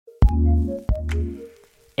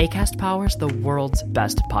Acast powers the world's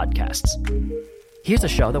best podcasts. Here's a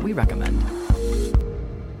show that we recommend.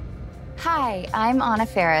 Hi, I'm Anna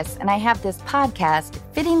Faris, and I have this podcast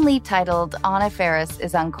fittingly titled Anna Faris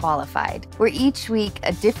is Unqualified, where each week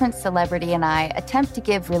a different celebrity and I attempt to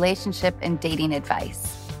give relationship and dating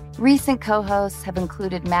advice. Recent co-hosts have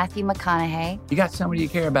included Matthew McConaughey. You got somebody you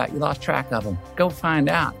care about, you lost track of them. Go find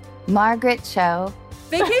out. Margaret Cho.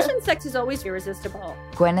 Vacation sex is always irresistible.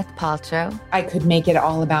 Gwyneth Paltrow. I could make it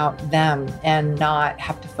all about them and not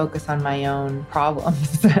have to focus on my own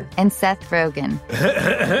problems. And Seth Rogen.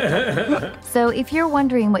 So if you're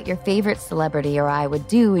wondering what your favorite celebrity or I would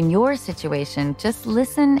do in your situation, just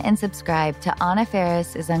listen and subscribe to Anna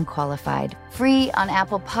Faris is Unqualified. Free on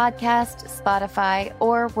Apple Podcasts, Spotify,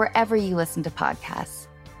 or wherever you listen to podcasts.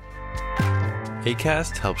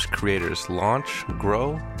 Acast helps creators launch,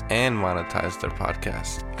 grow, and monetize their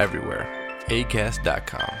podcasts everywhere.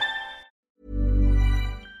 Acast.com.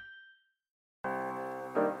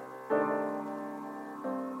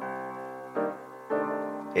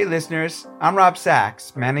 Hey listeners, I'm Rob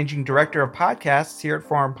Sachs, Managing Director of Podcasts here at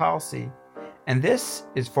Foreign Policy, and this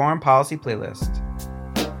is Foreign Policy Playlist.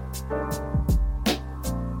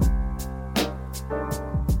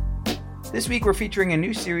 This week we're featuring a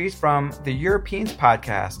new series from the Europeans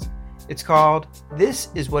podcast. It's called This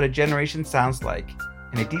Is What a Generation Sounds Like,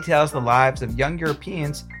 and it details the lives of young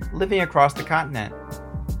Europeans living across the continent.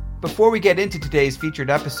 Before we get into today's featured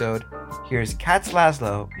episode, here's Katz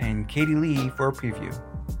Laszlo and Katie Lee for a preview.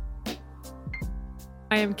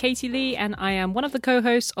 I am Katie Lee, and I am one of the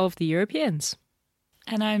co-hosts of The Europeans.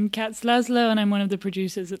 And I'm Katz Laszlo, and I'm one of the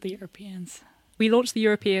producers at The Europeans. We launched The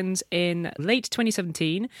Europeans in late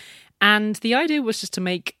 2017, and the idea was just to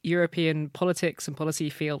make European politics and policy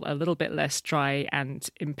feel a little bit less dry and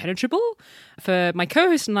impenetrable. For my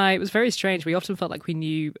co-host and I, it was very strange. We often felt like we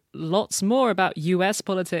knew lots more about US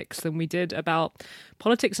politics than we did about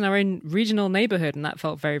politics in our own regional neighborhood, and that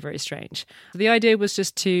felt very, very strange. The idea was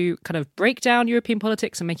just to kind of break down European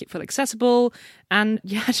politics and make it feel accessible, and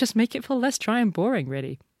just make it feel less dry and boring,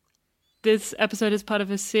 really. This episode is part of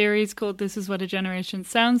a series called This Is What a Generation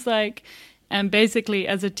Sounds Like. And basically,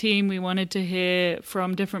 as a team, we wanted to hear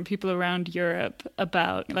from different people around Europe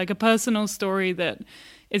about like a personal story that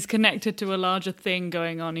is connected to a larger thing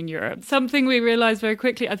going on in Europe. Something we realized very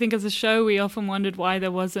quickly, I think as a show, we often wondered why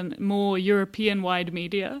there wasn't more European-wide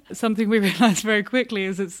media. Something we realized very quickly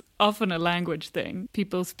is it's often a language thing.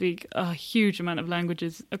 People speak a huge amount of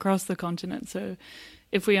languages across the continent. So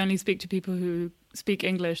if we only speak to people who speak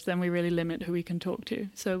English, then we really limit who we can talk to.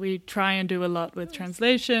 So we try and do a lot with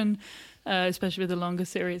translation, especially with a longer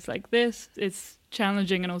series like this. It's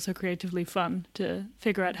challenging and also creatively fun to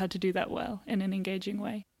figure out how to do that well in an engaging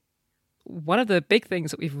way. One of the big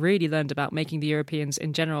things that we've really learned about making the Europeans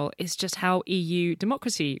in general is just how EU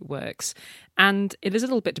democracy works. And it is a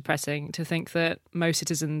little bit depressing to think that most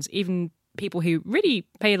citizens, even people who really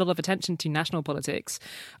pay a lot of attention to national politics,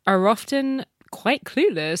 are often quite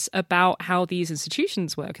clueless about how these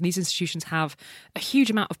institutions work. And these institutions have a huge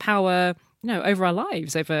amount of power, over our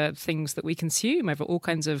lives, over things that we consume, over all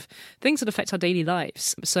kinds of things that affect our daily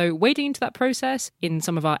lives. So wading into that process in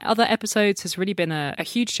some of our other episodes has really been a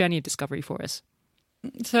huge journey of discovery for us.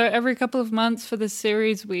 So every couple of months for this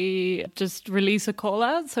series, we just release a call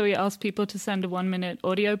out. So we ask people to send a 1-minute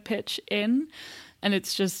audio pitch in. And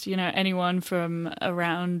it's just, anyone from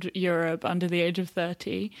around Europe under the age of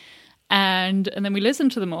 30. And then we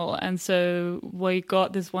listened to them all. And so we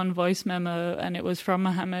got this one voice memo, and it was from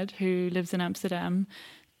Mohammed, who lives in Amsterdam.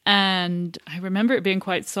 And I remember it being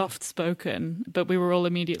quite soft-spoken, but we were all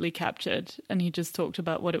immediately captured. And he just talked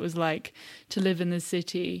about what it was like to live in this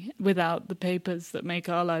city without the papers that make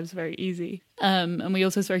our lives very easy. And we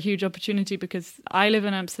also saw a huge opportunity because I live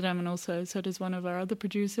in Amsterdam, and also so does one of our other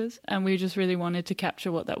producers. And we just really wanted to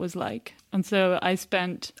capture what that was like. And so I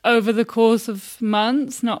spent, over the course of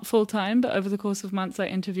months, not full-time, but over the course of months, I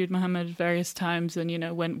interviewed Mohammed various times and,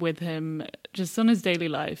 went with him just on his daily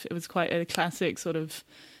life. It was quite a classic sort of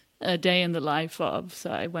a day in the life of.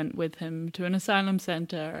 So I went with him to an asylum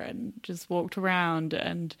center and just walked around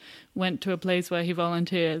and went to a place where he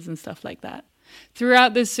volunteers and stuff like that.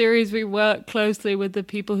 Throughout this series, we work closely with the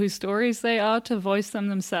people whose stories they are to voice them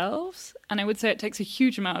themselves. And I would say it takes a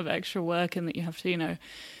huge amount of extra work in that you have to,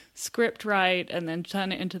 script write and then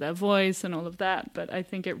turn it into their voice and all of that. But I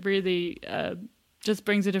think it really just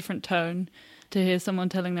brings a different tone to hear someone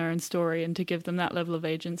telling their own story and to give them that level of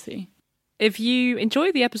agency. If you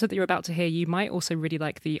enjoy the episode that you're about to hear, you might also really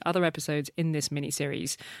like the other episodes in this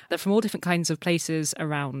mini-series. They're from all different kinds of places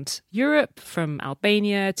around Europe, from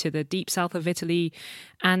Albania to the deep south of Italy.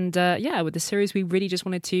 And with the series, we really just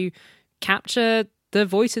wanted to capture the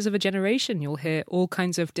voices of a generation. You'll hear all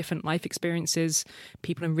kinds of different life experiences,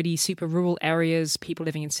 people in really super rural areas, people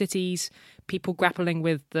living in cities, people grappling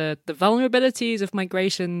with the vulnerabilities of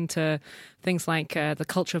migration to things like the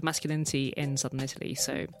culture of masculinity in southern Italy.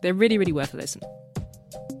 So they're really, really worth a listen.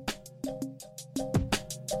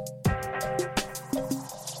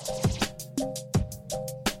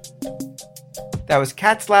 That was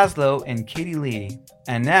Katz Laszlo and Katie Lee.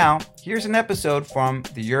 And now, here's an episode from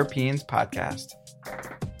the Europeans podcast.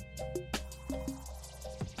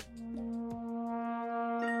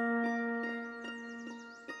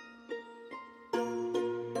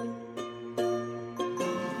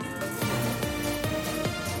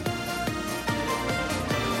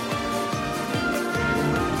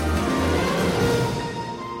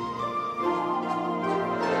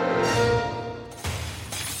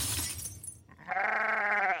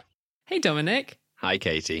 Hey, Dominic. Hi,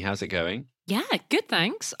 Katie. How's it going? Yeah, good,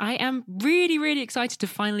 thanks. I am really, really excited to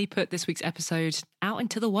finally put this week's episode out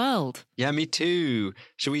into the world. Yeah, me too.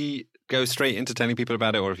 Should we go straight into telling people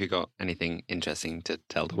about it, or have you got anything interesting to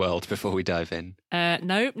tell the world before we dive in?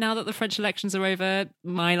 No, now that the French elections are over,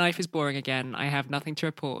 my life is boring again. I have nothing to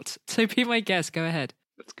report. So be my guest. Go ahead.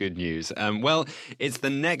 That's good news. Well, it's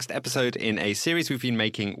the next episode in a series we've been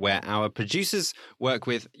making where our producers work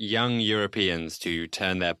with young Europeans to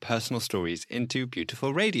turn their personal stories into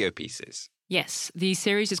beautiful radio pieces. Yes, the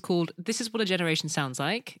series is called This Is What a Generation Sounds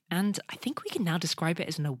Like, and I think we can now describe it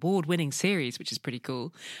as an award-winning series, which is pretty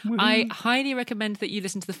cool. Mm-hmm. I highly recommend that you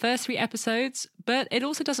listen to the first 3 episodes, but it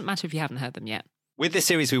also doesn't matter if you haven't heard them yet. With this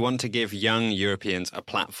series, we want to give young Europeans a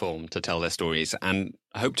platform to tell their stories and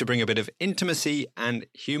hope to bring a bit of intimacy and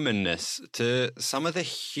humanness to some of the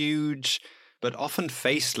huge but often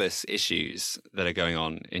faceless issues that are going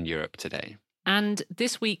on in Europe today. And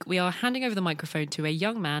this week, we are handing over the microphone to a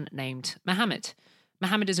young man named Mohammed.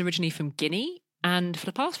 Mohammed is originally from Guinea, and for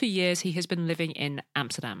the past few years, he has been living in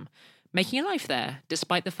Amsterdam, making a life there,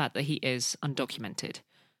 despite the fact that he is undocumented.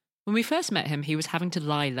 When we first met him, he was having to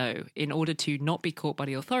lie low in order to not be caught by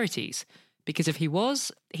the authorities, because if he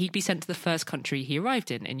was, he'd be sent to the first country he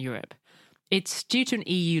arrived in Europe. It's due to an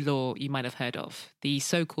EU law you might have heard of, the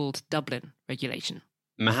so-called Dublin regulation.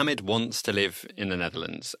 Mohammed wants to live in the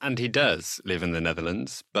Netherlands, and he does live in the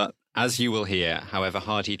Netherlands, but as you will hear, however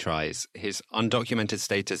hard he tries, his undocumented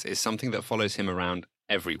status is something that follows him around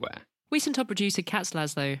everywhere. We sent our producer Katz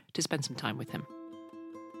Laszlo to spend some time with him.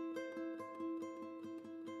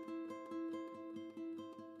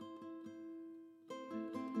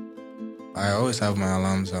 I always have my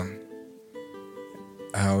alarms on.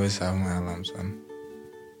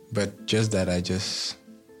 But just that I just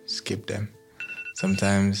skip them.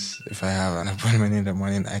 Sometimes if I have an appointment in the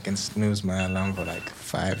morning, I can snooze my alarm for like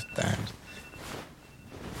 5 times.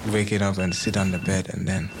 Waking up and sit on the bed and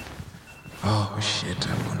then, oh shit,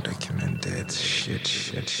 I'm undocumented.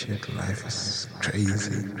 Shit, life is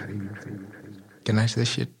crazy. Can I say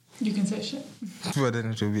shit? You can say shit. But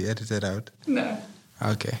then it will be edited out? No.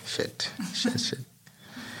 Okay, shit.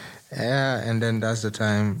 Yeah, and then that's the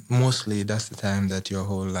time that your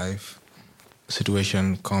whole life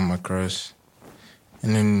situation come across.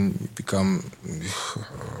 And then you become,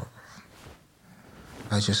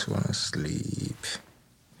 I just want to sleep.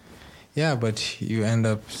 Yeah, but you end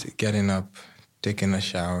up getting up, taking a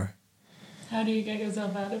shower. How do you get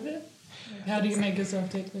yourself out of it? How do you make yourself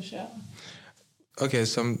take the shower? Okay,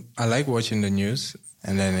 I like watching the news,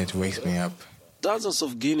 and then it wakes me up. Dozens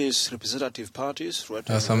of Guinea's representative parties...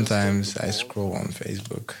 Sometimes I scroll on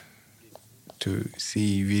Facebook to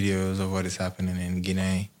see videos of what is happening in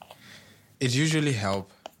Guinea. It usually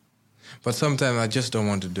helps, but sometimes I just don't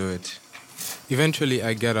want to do it. Eventually,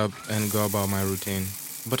 I get up and go about my routine.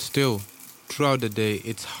 But still, throughout the day,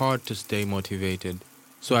 it's hard to stay motivated.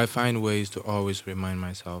 So I find ways to always remind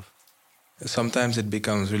myself. Sometimes it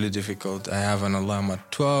becomes really difficult. I have an alarm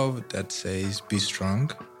at 12 that says, be strong.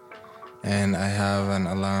 And I have an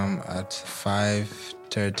alarm at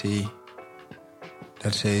 5:30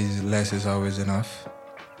 that says, less is always enough.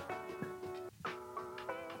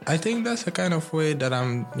 I think that's the kind of way that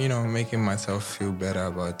I'm, making myself feel better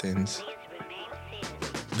about things.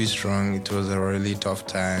 Be strong. It was a really tough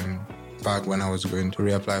time back when I was going to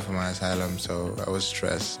reapply for my asylum, so I was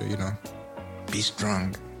stressed. So, be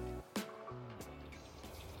strong.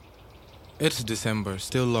 It's December,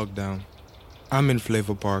 still locked down. I'm in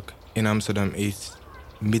Flavor Park in Amsterdam East,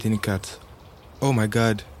 meeting Katz. Oh my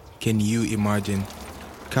God, can you imagine?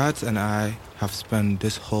 Katz and I have spent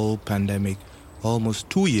this whole pandemic almost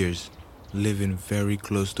 2 years living very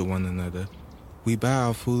close to one another. We buy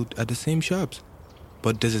our food at the same shops,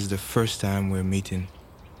 but this is the first time we're meeting.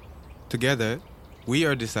 Together, we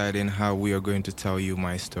are deciding how we are going to tell you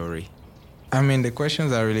my story. I mean, the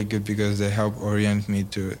questions are really good because they help orient me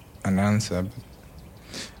to an answer.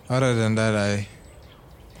 But other than that,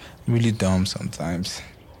 I'm really dumb sometimes.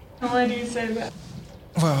 Why do you say that?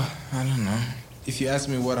 Well, I don't know. If you ask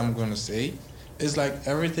me what I'm going to say, it's like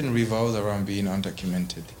everything revolves around being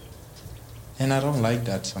undocumented. And I don't like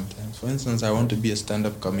that sometimes. For instance, I want to be a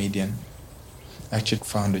stand-up comedian. I actually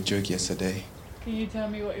found a joke yesterday. Can you tell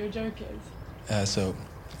me what your joke is? So,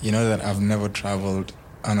 you know that I've never traveled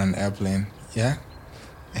on an airplane, yeah?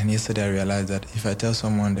 And yesterday I realized that if I tell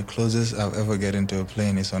someone the closest I've ever get into a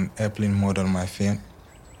plane is on airplane mode on my phone.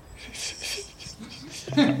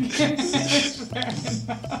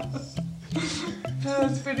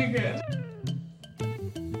 That's pretty good.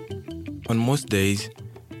 On most days,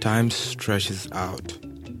 time stretches out.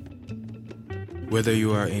 Whether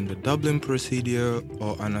you are in the Dublin procedure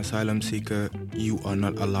or an asylum seeker, you are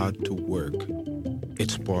not allowed to work.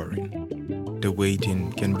 It's boring. The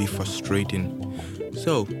waiting can be frustrating.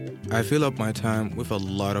 So, I fill up my time with a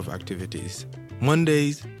lot of activities.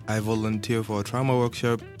 Mondays, I volunteer for a trauma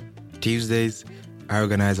workshop. Tuesdays, I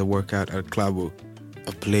organize a workout at Klabu,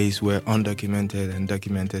 a place where undocumented and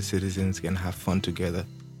documented citizens can have fun together.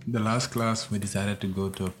 The last class, we decided to go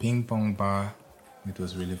to a ping pong bar. It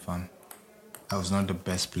was really fun. I was not the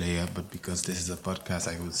best player, but because this is a podcast,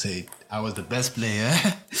 I would say I was the best player.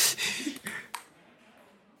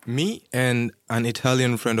 Me and an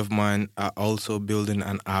Italian friend of mine are also building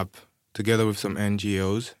an app together with some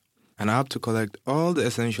NGOs, an app to collect all the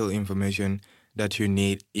essential information that you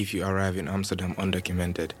need if you arrive in Amsterdam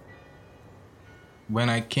undocumented. When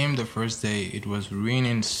I came the first day, it was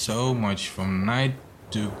raining so much from night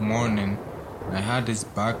to morning. I had this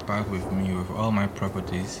backpack with me with all my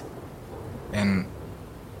properties, and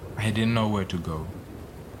I didn't know where to go.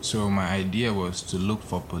 So my idea was to look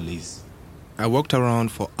for police. I walked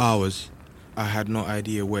around for hours. I had no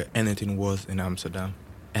idea where anything was in Amsterdam,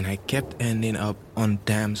 and I kept ending up on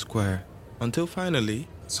Dam Square until finally,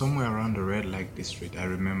 somewhere around the red light district, I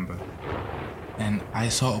remember, and I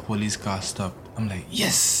saw a police car stop. I'm like,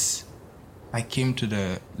 yes! I came to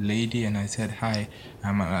the lady and I said, hi,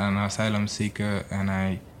 I'm an asylum seeker and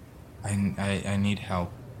I need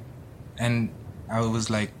help. And I was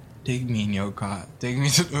like, take me in your car, take me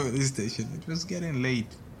to the police station. It was getting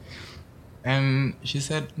late. And she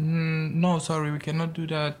said, no, sorry, we cannot do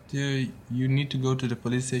that. You need to go to the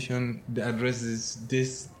police station. The address is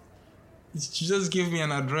this. She just gave me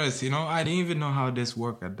an address, I didn't even know how this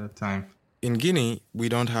worked at that time. In Guinea, we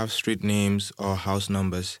don't have street names or house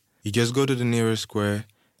numbers. You just go to the nearest square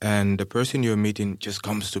and the person you're meeting just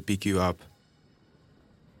comes to pick you up.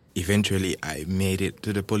 Eventually, I made it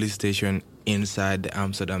to the police station inside the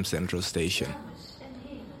Amsterdam Central Station.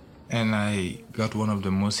 And I got one of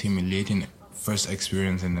the most humiliating first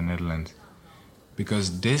experience in the Netherlands.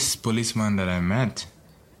 Because this policeman that I met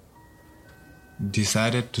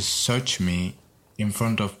decided to search me in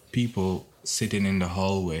front of people sitting in the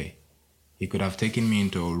hallway. He could have taken me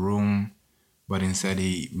into a room, but instead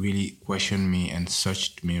he really questioned me and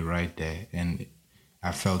searched me right there. And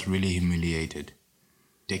I felt really humiliated.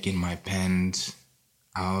 Taking my pens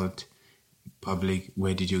out, public,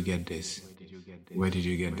 where did you get this? Where did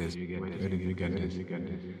you get this? Where did you get this?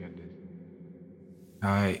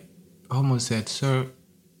 I almost said, sir,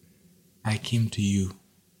 I came to you.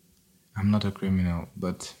 I'm not a criminal,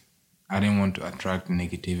 but I didn't want to attract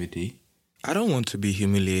negativity. I don't want to be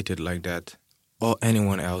humiliated like that, or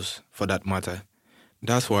anyone else for that matter.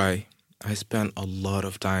 That's why I spent a lot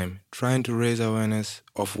of time trying to raise awareness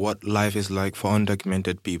of what life is like for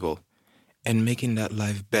undocumented people and making that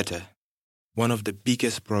life better. One of the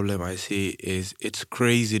biggest problems I see is it's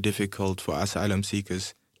crazy difficult for asylum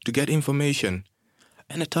seekers to get information,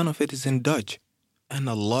 and a ton of it is in Dutch. And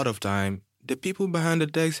a lot of time, the people behind the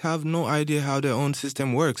desks have no idea how their own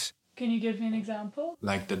system works. Can you give me an example?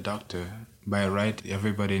 Like the doctor. By right,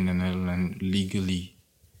 everybody in the Netherlands legally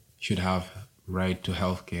should have right to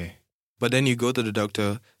healthcare. But then you go to the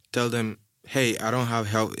doctor, tell them, hey, I don't have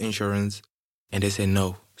health insurance. And they say,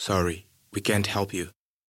 no, sorry, we can't help you.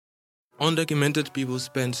 Undocumented people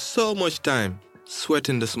spend so much time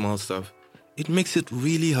sweating the small stuff. It makes it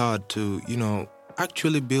really hard to,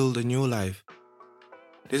 actually build a new life.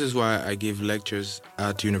 This is why I give lectures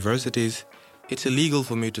at universities. It's illegal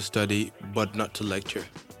for me to study, but not to lecture.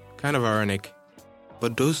 Kind of ironic.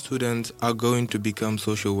 But those students are going to become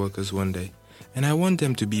social workers one day. And I want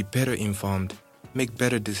them to be better informed, make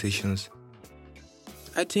better decisions.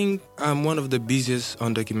 I think I'm one of the busiest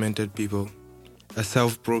undocumented people. A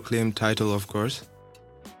self-proclaimed title, of course.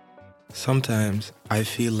 Sometimes I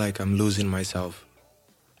feel like I'm losing myself.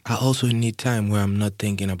 I also need time where I'm not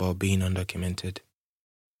thinking about being undocumented.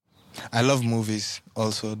 I love movies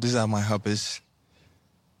also. These are my hobbies.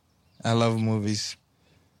 I love movies.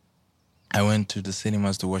 I went to the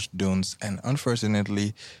cinemas to watch Dunes, and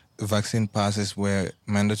unfortunately, vaccine passes were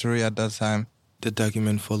mandatory at that time. The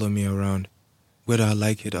document followed me around, whether I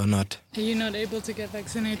like it or not. Are you not able to get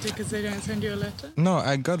vaccinated because they don't send you a letter? No,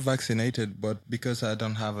 I got vaccinated, but because I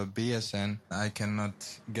don't have a BSN, I cannot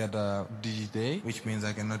get a DigiDay, which means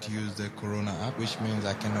I cannot use the Corona app, which means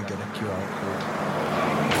I cannot get a QR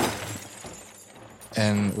code.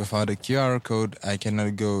 And without a QR code, I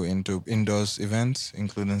cannot go into indoors events,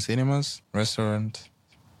 including cinemas, restaurants.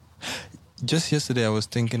 Just yesterday, I was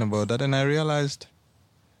thinking about that, and I realized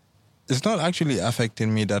it's not actually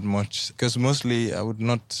affecting me that much, because mostly I would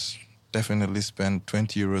not definitely spend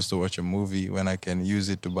 20 euros to watch a movie when I can use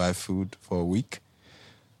it to buy food for a week.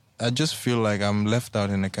 I just feel like I'm left out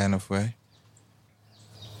in a kind of way.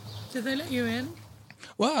 Did they let you in?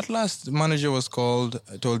 Well, at last, the manager was called.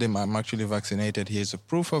 I told him I'm actually vaccinated. Here's a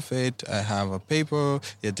proof of it. I have a paper.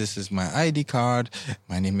 Yeah, this is my ID card.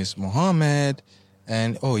 My name is Mohammed.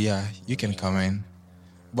 And, oh, yeah, you can come in.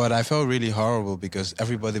 But I felt really horrible because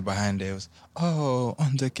everybody behind there was, oh,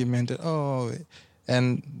 undocumented, oh.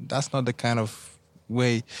 And that's not the kind of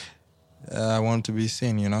way I want to be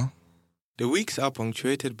seen, you know? The weeks are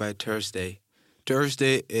punctuated by Thursday.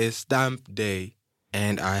 Thursday is stamp day,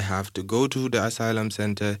 and I have to go to the asylum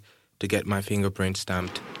center to get my fingerprint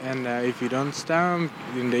stamped. And if you don't stamp,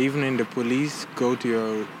 in the evening the police go to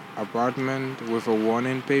your apartment with a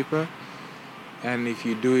warning paper. And if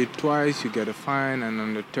you do it twice, you get a fine, and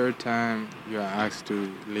on the third time, you are asked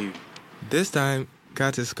to leave. This time,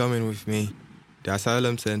 Kat is coming with me. The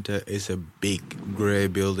asylum center is a big grey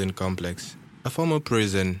building complex. A former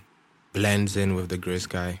prison blends in with the grey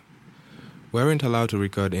sky. We weren't allowed to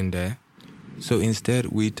record in there, so instead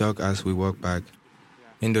we talk as we walk back.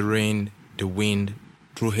 In the rain, the wind,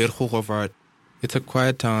 through Heerhugowaard. It's a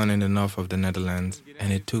quiet town in the north of the Netherlands,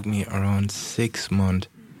 and it took me around 6 months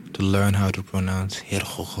to learn how to pronounce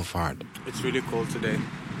Heerhugowaard. It's really cold today.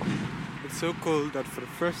 It's so cold that for the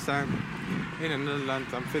first time in the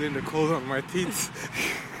Netherlands, I'm feeling the cold on my teeth.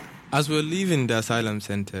 As we're leaving the asylum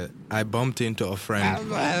center, I bumped into a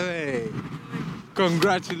friend. Hey.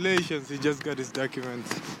 Congratulations, he just got his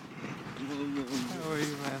documents. How are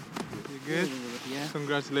you, man? You good? Yeah.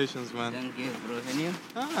 Congratulations, man. Dank je, bro. En je?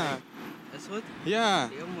 Ah. Is goed? Ja.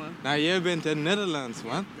 Ja, man. Nou, jij bent in Netherlands,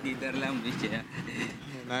 man. Nederland, weet je, ja.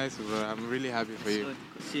 Nice, bro. I'm really happy for you.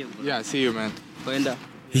 See you, bro. Yeah, see you, man. Goeiedag.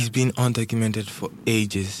 He's been undocumented for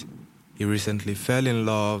ages. He recently fell in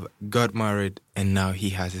love, got married, and now he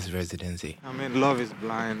has his residency. I mean, love is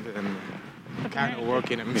blind and kind of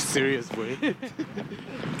work in a mysterious way.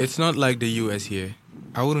 It's not like the US here.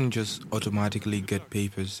 I wouldn't just automatically get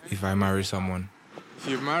papers if I marry someone. If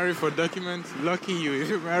you marry for documents, lucky you. If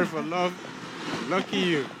you marry for love, lucky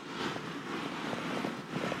you.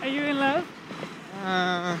 Are you in love?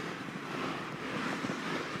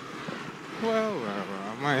 Well,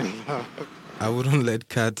 am I in love? I wouldn't let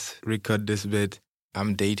Kat record this bit.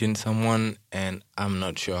 I'm dating someone and I'm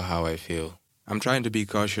not sure how I feel. I'm trying to be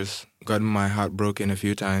cautious. Gotten my heart broken a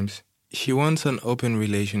few times. She wants an open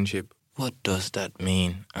relationship. What does that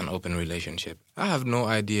mean, an open relationship? I have no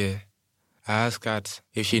idea. I asked Kat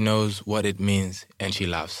if she knows what it means, and she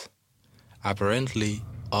laughs. Apparently,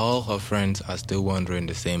 all her friends are still wondering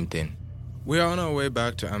the same thing. We are on our way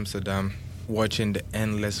back to Amsterdam, watching the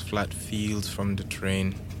endless flat fields from the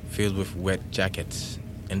train, filled with wet jackets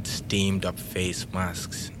and steamed-up face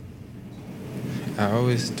masks. I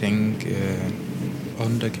always think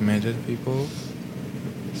undocumented people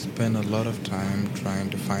spend a lot of time trying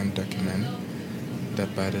to find document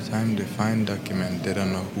that by the time they find document, they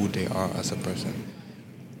don't know who they are as a person.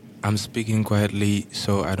 I'm speaking quietly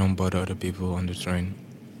so I don't bother other people on the train.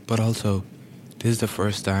 But also, this is the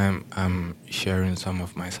first time I'm sharing some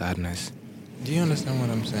of my sadness. Do you understand what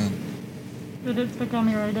I'm saying? That it's become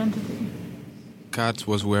your identity. Kat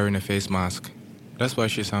was wearing a face mask. That's why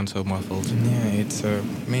she sounds so muffled. Yeah, it's I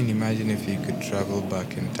mean, imagine if you could travel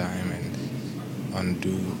back in time and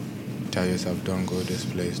undo, tell yourself, don't go this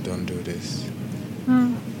place, don't do this.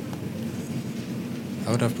 I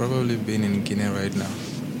would have probably been in Guinea right now,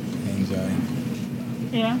 enjoying.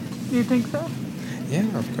 Yeah, do you think so? Yeah,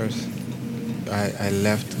 of course. I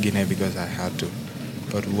left Guinea because I had to.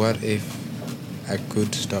 But what if I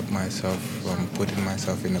could stop myself from putting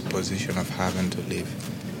myself in a position of having to leave?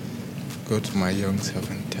 Go to my young self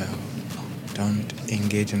and tell, don't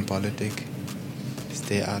engage in politics,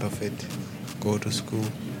 stay out of it, go to school,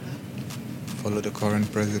 follow the current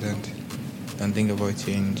president, don't think about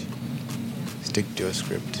change, stick to a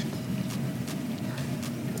script.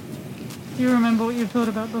 Do you remember what you thought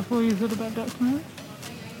about before you thought about documentaries?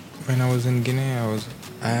 When I was in Guinea,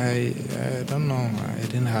 I don't know, I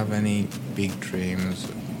didn't have any big dreams,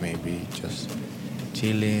 maybe just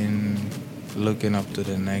chilling, looking up to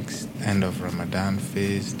the next end of Ramadan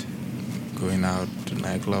feast, going out to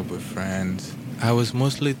nightclub with friends. I was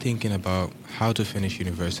mostly thinking about how to finish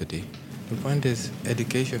university. The point is,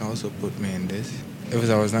 education also put me in this. If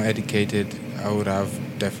I was not educated, I would have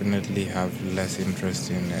definitely have less interest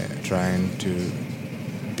in trying to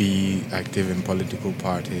be active in political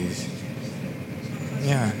parties.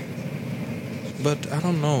 Yeah. But I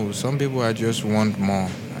don't know, some people I just want more,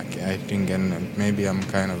 I think, and maybe I'm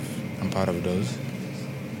part of those.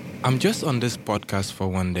 I'm just on this podcast for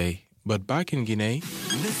one day, but back in Guinea,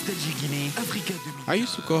 I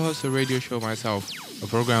used to co-host a radio show myself, a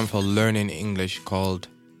program for learning English called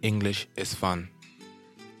English is Fun.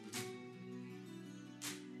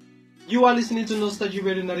 You are listening to Nostalgia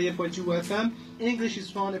Radio 98.2 FM. English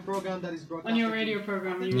is Fun, a program that is broadcast. On your radio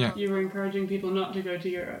program, you were encouraging people not to go to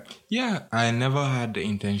Europe. Yeah, I never had the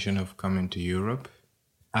intention of coming to Europe.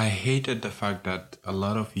 I hated the fact that a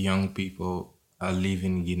lot of young people are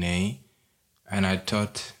leaving Guinea, and I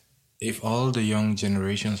thought if all the young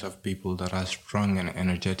generations of people that are strong and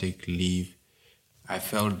energetic leave, I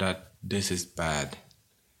felt that this is bad.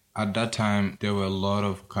 At that time, there were a lot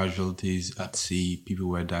of casualties at sea. People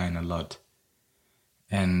were dying a lot.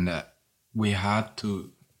 And we had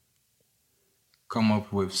to come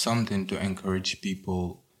up with something to encourage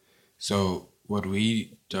people. So what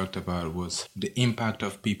we talked about was the impact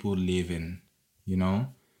of people leaving,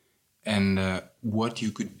 and what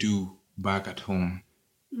you could do back at home.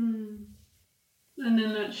 Mm. And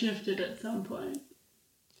then that shifted at some point.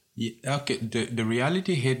 Yeah, okay, the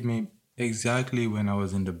reality hit me exactly when I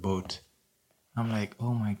was in the boat. I'm like,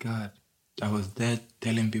 oh my God, I was there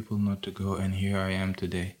telling people not to go, and here I am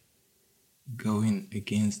today, going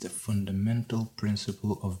against the fundamental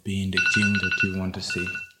principle of being the king that you want to see.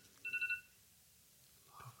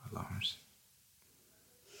 Alarms.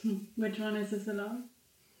 Which one is this alarm?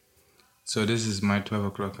 So this is my 12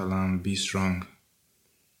 o'clock alarm, be strong.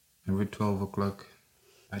 Every 12 o'clock,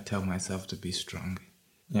 I tell myself to be strong.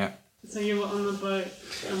 Yeah. So you were on the boat,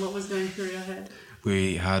 and what was going through your head?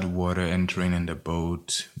 We had water entering in the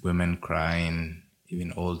boat, women crying,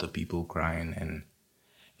 even older people crying, and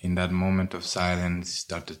in that moment of silence,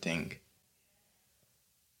 start to think,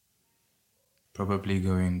 probably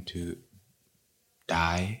going to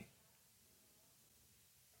die.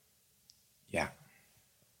 Yeah.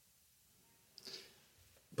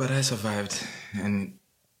 But I survived, and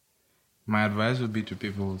my advice would be to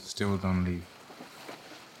people, still don't leave.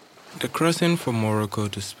 The crossing from Morocco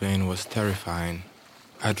to Spain was terrifying.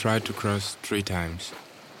 I tried to cross 3 times.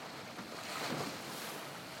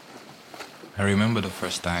 I remember the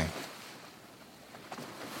first time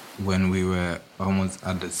when we were almost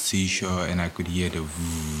at the seashore and I could hear the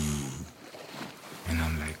woo. And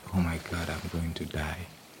I'm like, oh my God, I'm going to die.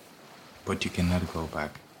 But you cannot go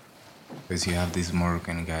back, because you have these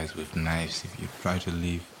Moroccan guys with knives. If you try to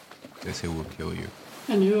leave, they say we'll kill you.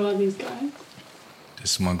 And who are these guys? The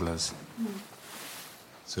smugglers.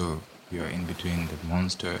 So you're in between the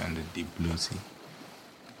monster and the deep blue sea.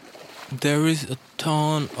 There is a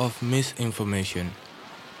ton of misinformation.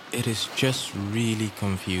 It is just really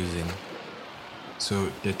confusing.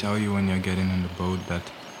 So they tell you when you're getting on the boat that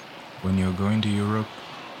when you're going to Europe,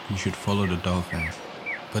 you should follow the dolphins.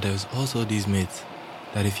 But there's also these myths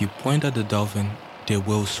that if you point at the dolphin, they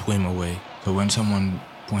will swim away. So when someone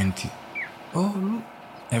points, oh, look,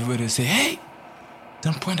 everybody say, hey,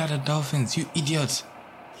 don't point at the dolphins, you idiots.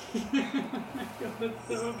 That's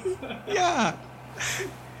so absurd. Yeah.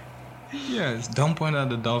 Yes, don't point at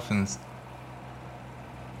the dolphins.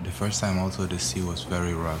 The first time also the sea was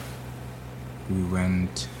very rough. We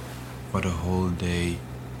went for the whole day.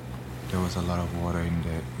 There was a lot of water in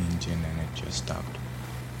the engine and it just stopped.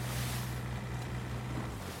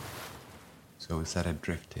 So we started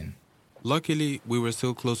drifting. Luckily, we were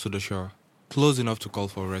still close to the shore, close enough to call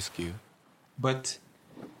for rescue. But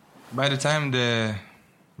by the time the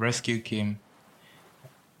rescue came,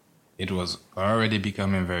 it was already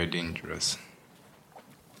becoming very dangerous.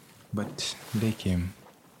 But they came.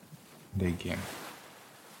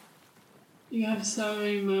 You have so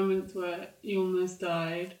many moments where you almost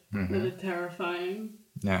died Mm-hmm. that are terrifying.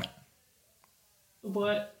 Yeah.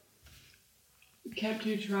 What kept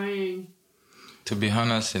you trying? To be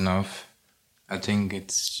honest enough, I think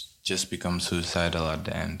it's just become suicidal at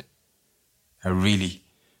the end.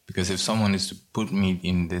 Because if someone is to put me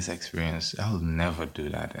in this experience, I'll never do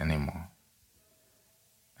that anymore.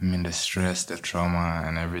 I mean, the stress, the trauma,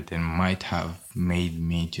 and everything might have made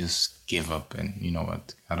me just give up and, you know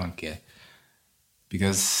what, I don't care.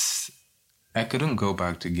 Because I couldn't go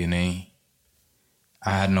back to Guinea.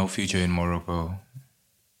 I had no future in Morocco.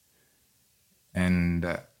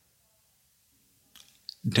 And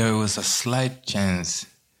there was a slight chance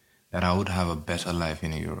that I would have a better life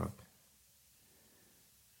in Europe.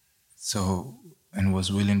 So, and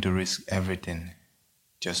was willing to risk everything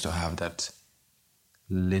just to have that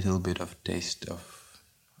little bit of taste of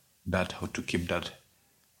that, to keep that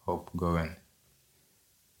hope going.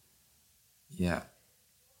 Yeah.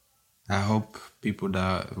 I hope people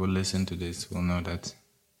that will listen to this will know that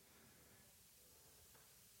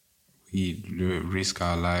we risk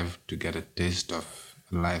our life to get a taste of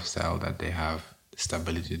a lifestyle that they have, the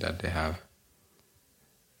stability that they have.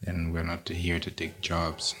 And we're not here to take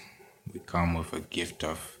jobs. We come with a gift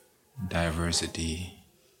of diversity,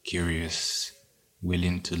 curious,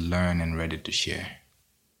 willing to learn and ready to share.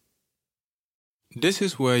 This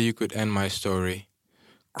is where you could end my story.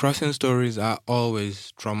 Crossing stories are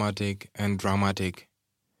always traumatic and dramatic.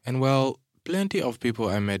 And well, plenty of people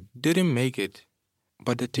I met didn't make it.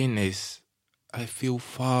 But the thing is, I feel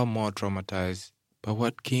far more traumatized by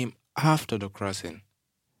what came after the crossing.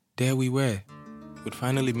 There we were. We'd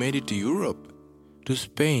finally made it to Europe, to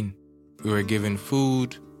Spain. We were given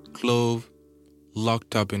food, clothes,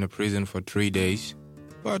 locked up in a prison for 3 days.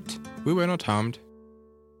 But we were not harmed.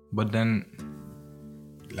 But then,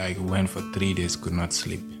 went for 3 days, could not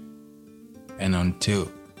sleep. And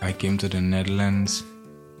until I came to the Netherlands,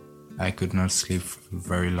 I could not sleep for a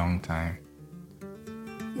very long time.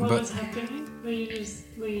 What was happening? Were you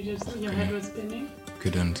just your head was spinning?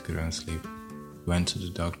 Couldn't sleep. Went to the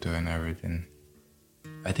doctor and everything.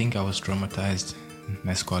 I think I was traumatized.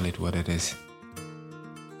 Let's call it what it is.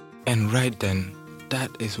 And right then, that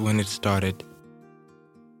is when it started.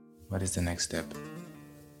 What is the next step?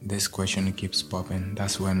 This question keeps popping.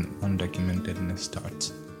 That's when undocumentedness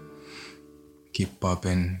starts. Keep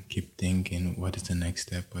popping, keep thinking, what is the next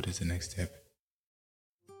step? What is the next step?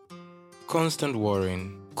 Constant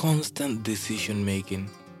worrying, constant decision making.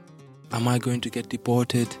 Am I going to get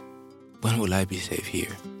deported? When will I be safe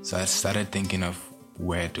here? So I started thinking of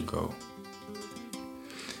where to go.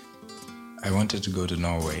 I wanted to go to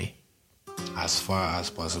Norway, as far as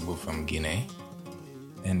possible from Guinea.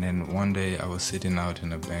 And then one day I was sitting out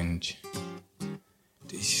on a bench.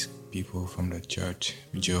 These people from the church,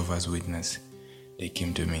 Jehovah's Witness, they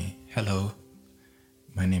came to me. Hello,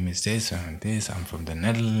 my name is this and this. I'm from the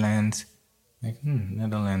Netherlands.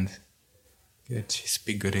 Netherlands. Good, you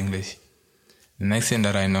speak good English. The next thing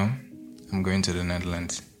that I know, I'm going to the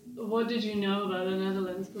Netherlands. What did you know about the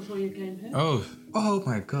Netherlands before you came here? Oh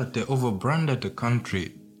my God, they overbranded the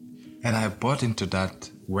country. And I bought into that,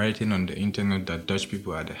 writing on the internet that Dutch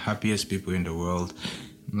people are the happiest people in the world.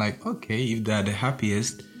 I'm like, okay, if they're the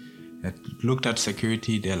happiest, I looked at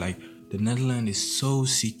security, they're like, the Netherlands is so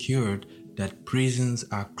secured that prisons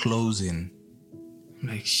are closing. I'm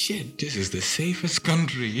like, shit, this is the safest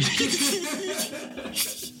country.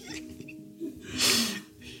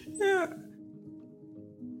 Yeah.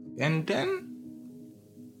 And then,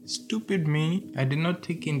 stupid me, I did not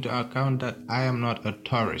take into account that I am not a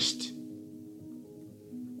tourist.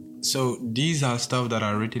 So these are stuff that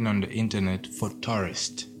are written on the internet for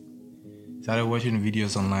tourists. Started watching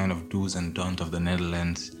videos online of do's and don'ts of the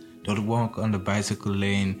Netherlands. Don't walk on the bicycle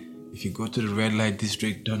lane. If you go to the red light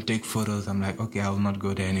district, don't take photos. I'm like, okay, I will not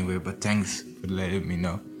go there anyway, but thanks for letting me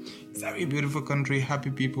know. It's a very beautiful country,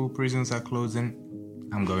 happy people, prisons are closing.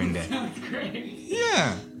 I'm going there. That's great.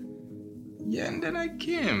 Yeah. Yeah, and then I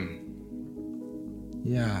came.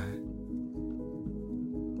 Yeah.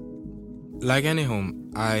 Like any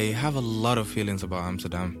home, I have a lot of feelings about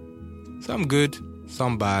Amsterdam. Some good,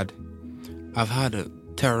 some bad. I've had a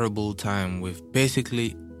terrible time with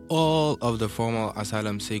basically all of the formal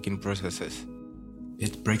asylum-seeking processes.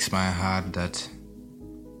 It breaks my heart that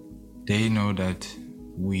they know that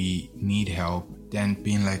we need help, then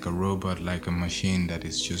being like a robot, like a machine that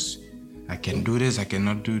is just, I can do this, I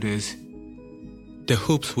cannot do this. The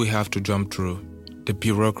hoops we have to jump through, the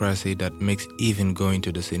bureaucracy that makes even going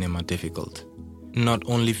to the cinema difficult. Not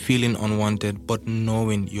only feeling unwanted, but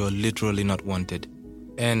knowing you're literally not wanted.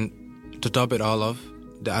 And to top it all off,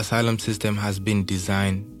 the asylum system has been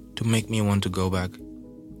designed to make me want to go back.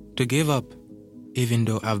 To give up, even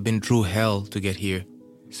though I've been through hell to get here.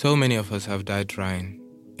 So many of us have died trying.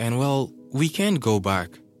 And well, we can't go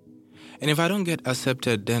back. And if I don't get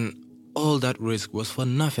accepted, then all that risk was for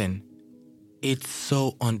nothing. It's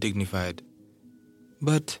so undignified.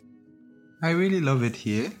 But I really love it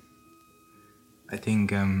here. I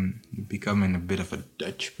think I'm becoming a bit of a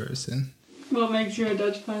Dutch person. What makes you a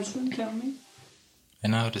Dutch person? Tell me. I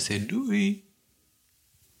know how to say doei.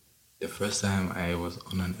 The first time I was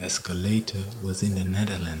on an escalator was in the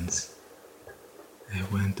Netherlands. I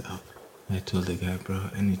went up. I told the guy, bro,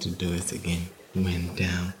 I need to do it again. Went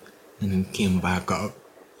down and then came back up.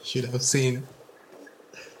 Should have seen.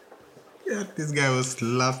 Yeah, this guy was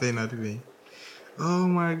laughing at me. Oh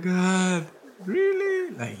my God,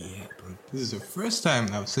 really? Like, yeah, bro, this is the first time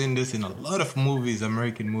I've seen this in a lot of movies,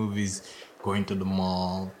 American movies, going to the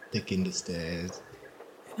mall, taking the stairs.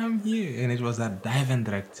 And I'm here, and it was at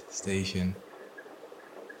Duivendrecht station.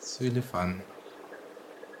 It's really fun.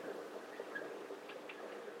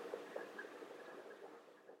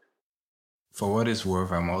 For what it's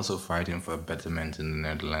worth, I'm also fighting for betterment in the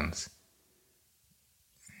Netherlands.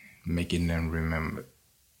 Making them remember.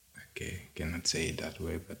 Okay, cannot say it that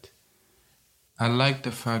way, but I like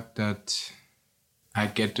the fact that I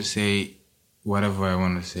get to say whatever I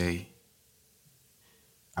want to say,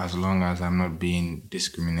 as long as I'm not being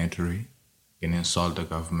discriminatory, can insult the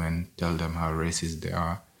government, tell them how racist they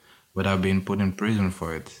are, without being put in prison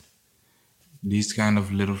for it. These kind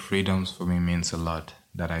of little freedoms for me means a lot,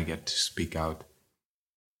 that I get to speak out.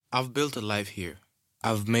 I've built a life here.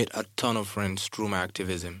 I've made a ton of friends through my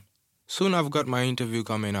activism. Soon I've got my interview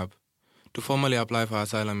coming up to formally apply for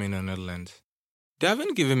asylum in the Netherlands. They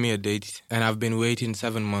haven't given me a date, and I've been waiting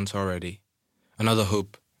 7 months already. Another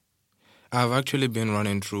hope. I've actually been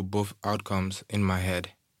running through both outcomes in my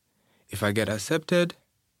head. If I get accepted,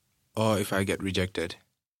 or if I get rejected.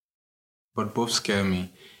 But both scare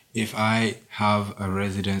me. If I have a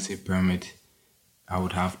residency permit, I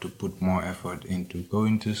would have to put more effort into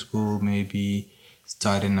going to school, maybe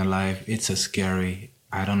starting a life. It's a scary.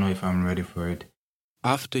 I don't know if I'm ready for it.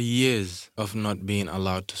 After years of not being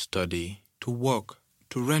allowed to study, to work,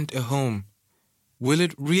 to rent a home, will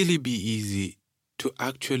it really be easy to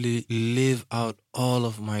actually live out all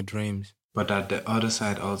of my dreams? But at the other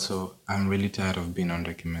side also, I'm really tired of being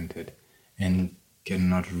undocumented and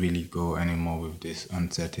cannot really go anymore with this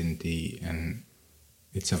uncertainty, and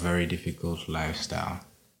it's a very difficult lifestyle.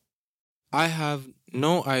 I have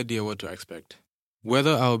no idea what to expect,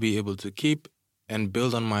 whether I'll be able to keep and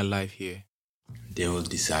build on my life here. They will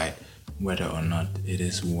decide whether or not it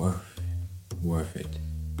is worth it.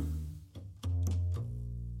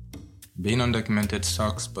 Being undocumented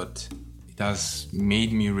sucks, but it has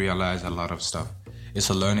made me realize a lot of stuff. It's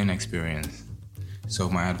a learning experience. So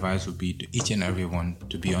my advice would be to each and everyone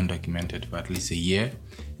to be undocumented for at least a year,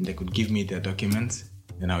 and they could give me their documents,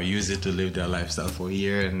 and I'll use it to live their lifestyle for a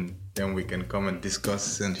year, and then we can come and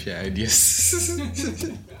discuss and share ideas.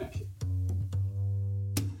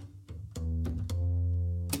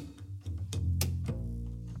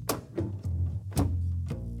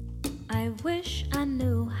 I wish I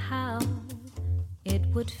knew how it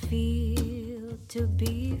would feel to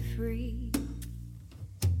be free.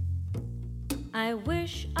 I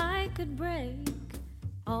wish I could break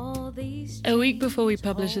all these. A week before we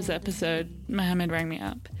published this episode, Mohammed rang me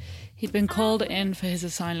up. He'd been called in for his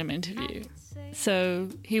asylum interview. So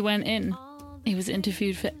he went in. He was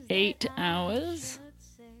interviewed for 8 hours.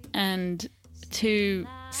 And 2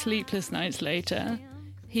 sleepless nights later,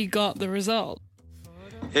 he got the result.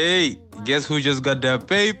 Hey, guess who just got their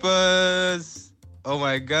papers? Oh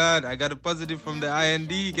my God, I got a positive from the IND.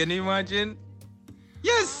 Can you imagine?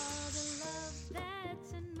 Yes!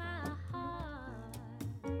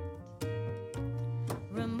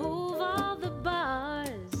 Remove all the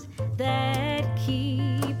bars that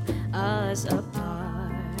keep us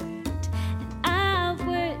apart. And I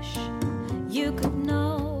wish you could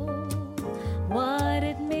know what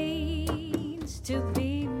it means to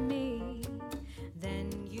be me.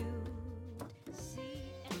 Then you see.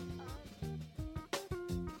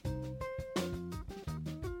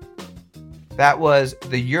 That was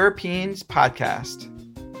the Europeans podcast.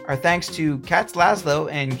 Our thanks to Katz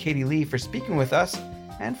Laszlo and Katie Lee for speaking with us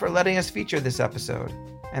and for letting us feature this episode.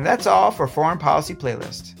 And that's all for Foreign Policy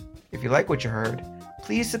Playlist. If you like what you heard,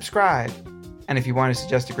 please subscribe. And if you want to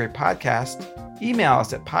suggest a great podcast, email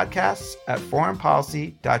us at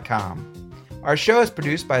podcasts@foreignpolicy.com. Our show is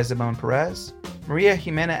produced by Simone Perez, Maria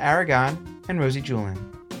Jimena Aragon, and Rosie Julin.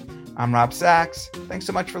 I'm Rob Sachs. Thanks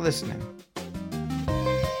so much for listening.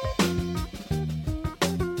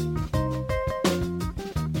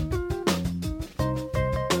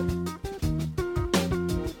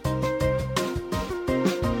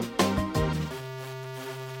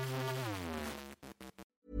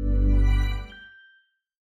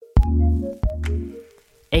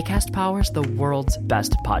 Acast powers the world's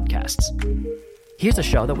best podcasts. Here's a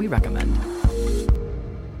show that we recommend.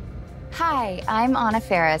 Hi, I'm Anna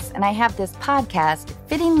Faris, and I have this podcast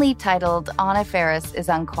fittingly titled Anna Faris is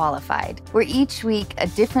Unqualified, where each week a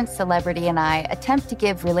different celebrity and I attempt to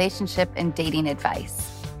give relationship and dating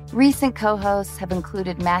advice. Recent co-hosts have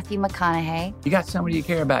included Matthew McConaughey. You got somebody you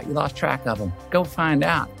care about. You lost track of them. Go find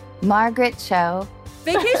out. Margaret Cho.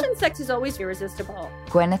 Vacation sex is always irresistible.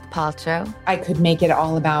 Gwyneth Paltrow. I could make it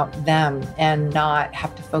all about them and not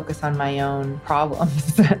have to focus on my own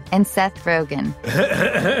problems. And Seth Rogen.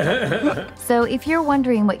 So if you're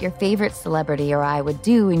wondering what your favorite celebrity or I would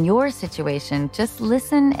do in your situation, just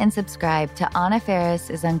listen and subscribe to Anna Faris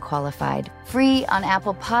is Unqualified. Free on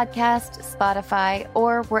Apple Podcasts, Spotify,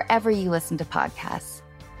 or wherever you listen to podcasts.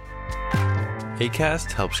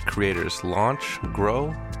 Acast helps creators launch,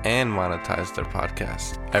 grow, and monetize their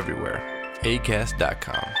podcasts everywhere.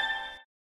 Acast.com.